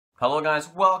Hello guys,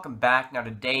 welcome back. Now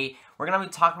today, we're going to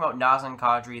be talking about Nazem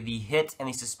Kadri, the hit and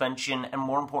the suspension, and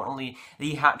more importantly,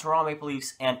 the Toronto Maple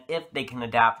Leafs and if they can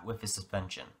adapt with his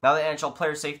suspension. Now the NHL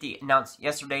Player Safety announced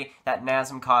yesterday that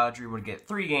Nazem Kadri would get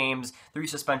 3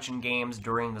 suspension games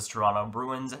during this Toronto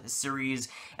Bruins series,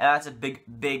 and that's a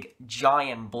big,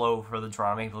 giant blow for the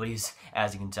Toronto Maple Leafs,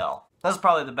 as you can tell. That's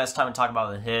probably the best time to talk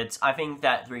about the hits. I think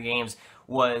that 3 games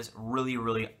was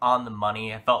really on the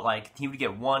money. I felt like he would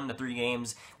get 1 to 3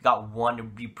 games. Got 1, it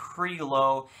would be pretty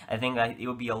low. I think that it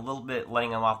would be a little bit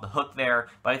letting him off the hook there,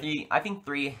 but I think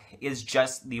 3 is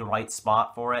just the right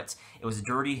spot for it. It was a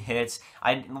dirty hit.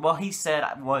 What he said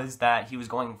was that he was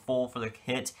going full for the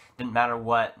hit. Didn't matter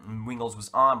what Wingles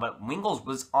was on, but Wingles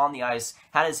was on the ice,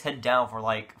 had his head down for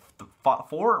like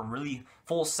 4 really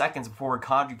full seconds before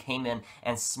Kadri came in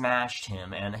and smashed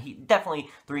him, and he definitely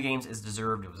 3 games is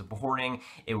deserved. It was a boarding,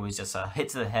 it was just a hit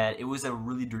to the head, it was a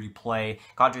really dirty play.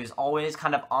 Kadri is always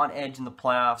kind of on edge in the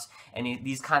playoffs, and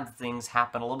these kinds of things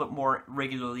happen a little bit more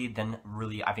regularly than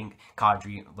really I think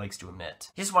Kadri likes to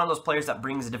admit. He's just one of those players that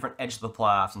brings a different edge to the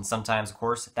playoffs, and sometimes of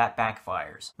course that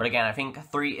backfires. But again, I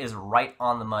think 3 is right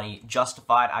on the money,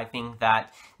 justified. I think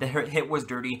that the hit was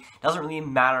dirty. Doesn't really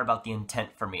matter about the intent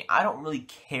for me. I don't really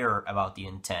care about the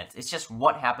intent. It's just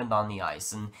what happened on the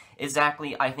ice, and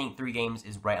exactly I think 3 games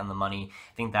is right on the money.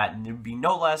 I think that there'd be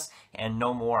no less and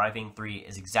no more. I think 3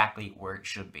 is exactly where it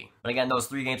should be. But again, those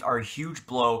 3 games are a huge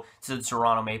blow to the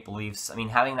Toronto Maple Leafs. I mean,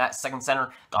 having that second center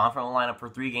gone from the lineup for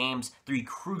 3 games, 3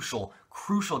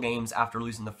 crucial games after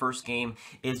losing the first game,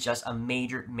 is just a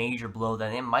major blow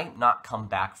that they might not come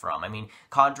back from. I mean,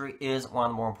 Kadri is one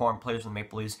of the more important players in the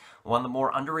Maple Leafs, one of the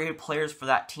more underrated players for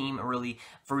that team, really,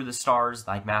 for the stars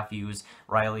like Matthews,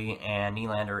 Riley, and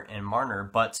Nylander, and Marner.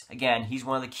 But again, he's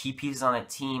one of the key pieces on that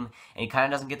team, and he kind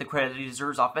of doesn't get the credit that he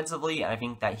deserves offensively, and I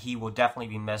think that he will definitely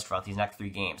be missed throughout these next 3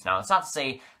 games. Now, it's not to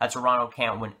say that Toronto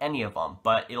can't win any of them,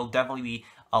 but it'll definitely be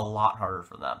a lot harder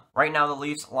for them. Right now, the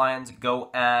Leafs lines go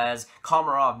as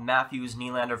Komarov, Matthews,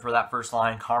 Nylander for that first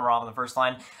line. Komarov on the first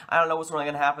line. I don't know what's really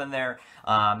going to happen there.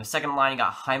 The second line, you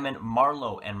got Hyman,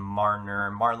 Marleau, and Marner.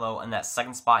 Marleau in that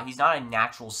second spot. He's not a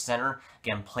natural center.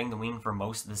 Again, playing the wing for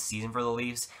most of the season for the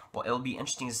Leafs. Well, it'll be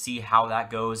interesting to see how that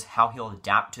goes, how he'll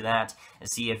adapt to that, and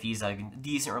see if he's a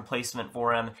decent replacement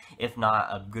for him, if not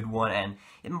a good one. And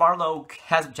Marleau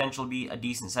has potential to be a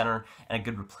decent center and a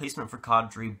good replacement for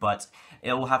Kadri, but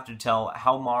we'll have to tell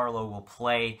how Marleau will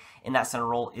play in that center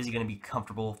role. Is he going to be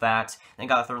comfortable with that? Then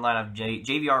got a third line of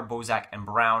JVR, Bozak, and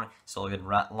Brown. Still a good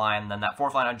line. Then that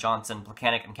fourth line of Johnson,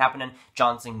 Plekanec, and Kapanen.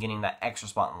 Johnson getting that extra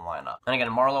spot in the lineup. And again,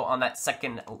 Marleau on that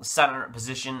second center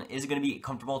position is going to be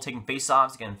comfortable taking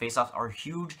faceoffs. Again, faceoffs are a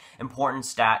huge, important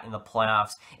stat in the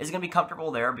playoffs. Is he going to be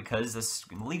comfortable there because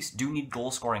the Leafs do need goal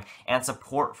scoring and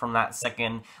support from that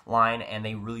second line, and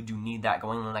they really do need that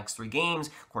going in the next 3 games.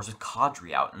 Of course, with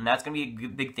Kadri out, and that's going to be a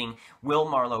big thing. Will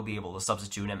Marleau be able to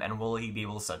substitute him, and will he be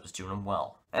able to substitute him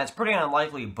well? And it's pretty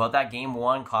unlikely, but that game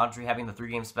 1, Kadri having the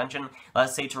 3-game suspension,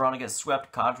 let's say Toronto gets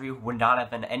swept, Kadri would not have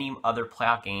been any other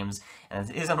playoff games, and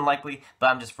it is unlikely, but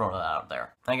I'm just throwing it out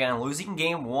there. Again, losing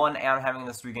game 1 and having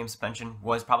this 3-game suspension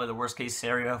was probably the worst case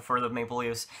scenario for the Maple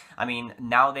Leafs. I mean,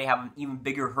 now they have an even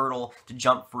bigger hurdle to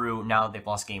jump through now that they've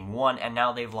lost game 1, and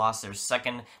now they've lost their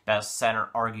second best center,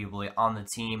 arguably, on the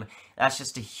team. That's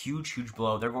just a huge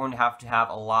blow. They're going to have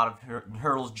a lot of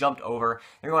hurdles jumped over.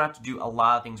 They're going to have to do a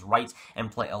lot of things right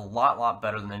and play a lot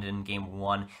better than they did in game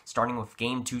 1. Starting with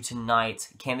game 2 tonight,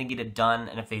 can they get it done?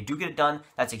 And if they do get it done,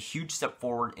 that's a huge step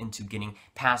forward into getting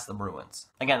past the Bruins.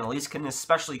 Again, the Leafs can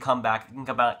especially come back. They can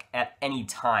come back at any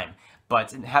time.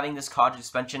 But having this Kadri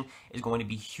suspension is going to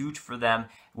be huge for them.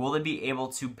 Will they be able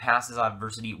to pass this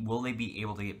adversity? Will they be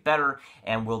able to get better?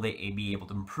 And will they be able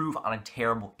to improve on a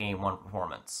terrible Game 1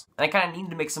 performance? And they kind of need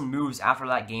to make some moves after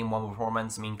that Game 1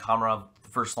 performance. I mean, Komarov,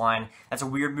 first line, that's a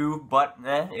weird move, but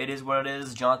it is what it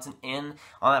is. Johnson in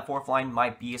on that fourth line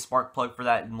might be a spark plug for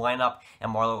that lineup,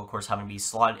 and Marleau, of course, having to be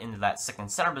slotted into that second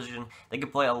center position. They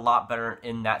could play a lot better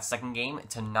in that second game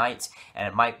tonight, and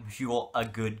it might fuel a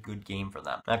good game for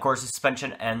them. And of course, the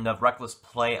suspension and the reckless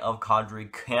play of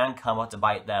Kadri can come up to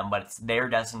bite them, but it's their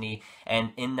destiny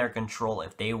and in their control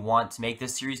if they want to make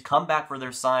this series come back for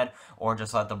their side or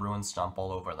just let the Bruins stomp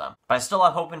all over them. But I still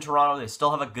have hope in Toronto. They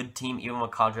still have a good team, even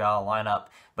with Kadri out of the lineup. up.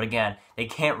 But again, they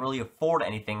can't really afford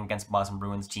anything against Boston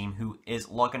Bruins team, who is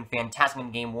looking fantastic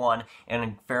in Game 1,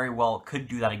 and very well could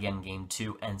do that again in Game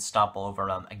 2 and stomp all over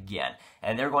them again.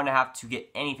 And they're going to have to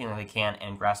get anything that they can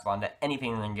and grasp onto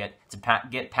anything they can get to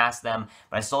get past them.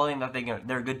 But I still think that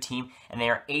they're a good team, and they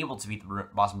are able to beat the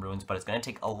Boston Bruins, but it's going to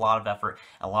take a lot of effort,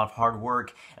 a lot of hard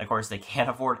work, and of course, they can't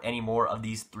afford any more of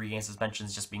these 3-game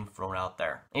suspensions just being thrown out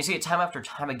there. And you see it time after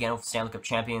time again with Stanley Cup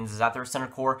champions is that their center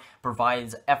core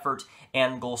provides effort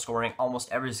and goal scoring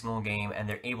almost every single game, and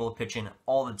they're able to pitch in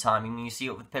all the time. I mean, you see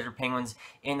it with the Pittsburgh Penguins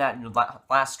in that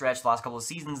last stretch, the last couple of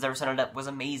seasons, their center depth was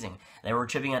amazing. They were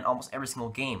chipping in almost every single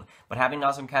game, but having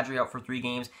Nazem Kadri out for 3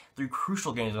 games, 3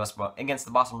 crucial games against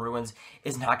the Boston Bruins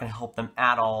is not going to help them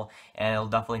at all, and it'll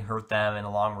definitely hurt them in the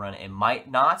long run. It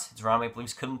might not. Toronto Maple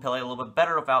Leafs couldn't play a little bit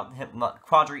better without him,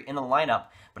 Kadri in the lineup,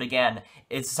 but again,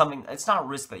 it's not a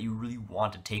risk that you really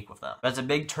want to take with them. That's a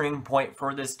big turning point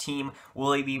for this team.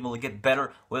 Will they be able to get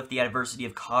better with the adversity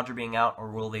of Kadri being out,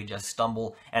 or will they just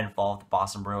stumble and fall with the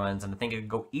Boston Bruins? And I think it could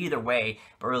go either way,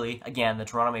 but really, again, the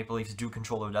Toronto Maple Leafs do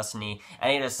control their destiny, and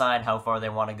they decide how far they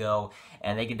want to go,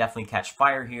 and they can definitely catch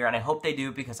fire here, and I hope they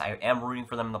do, because I am rooting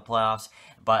for them in the playoffs.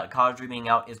 But Kadri being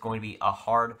out is going to be a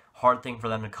hard thing for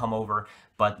them to come over.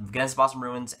 But against Boston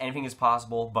Bruins, anything is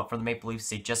possible. But for the Maple Leafs,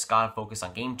 they just gotta focus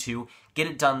on Game 2, get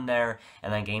it done there,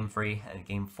 and then Game 3 and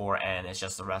Game 4, and it's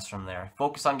just the rest from there.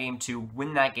 Focus on Game 2,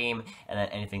 win that game, and then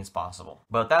anything's possible.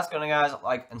 But that's gonna, guys.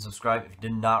 Like and subscribe if you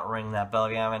did not ring that bell,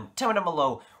 and tell me down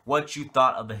below what you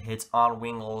thought of the hits on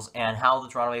Wingles and how the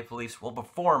Toronto Maple Leafs will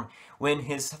perform when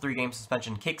his 3-game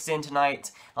suspension kicks in tonight.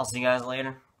 I'll see you guys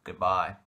later. Goodbye.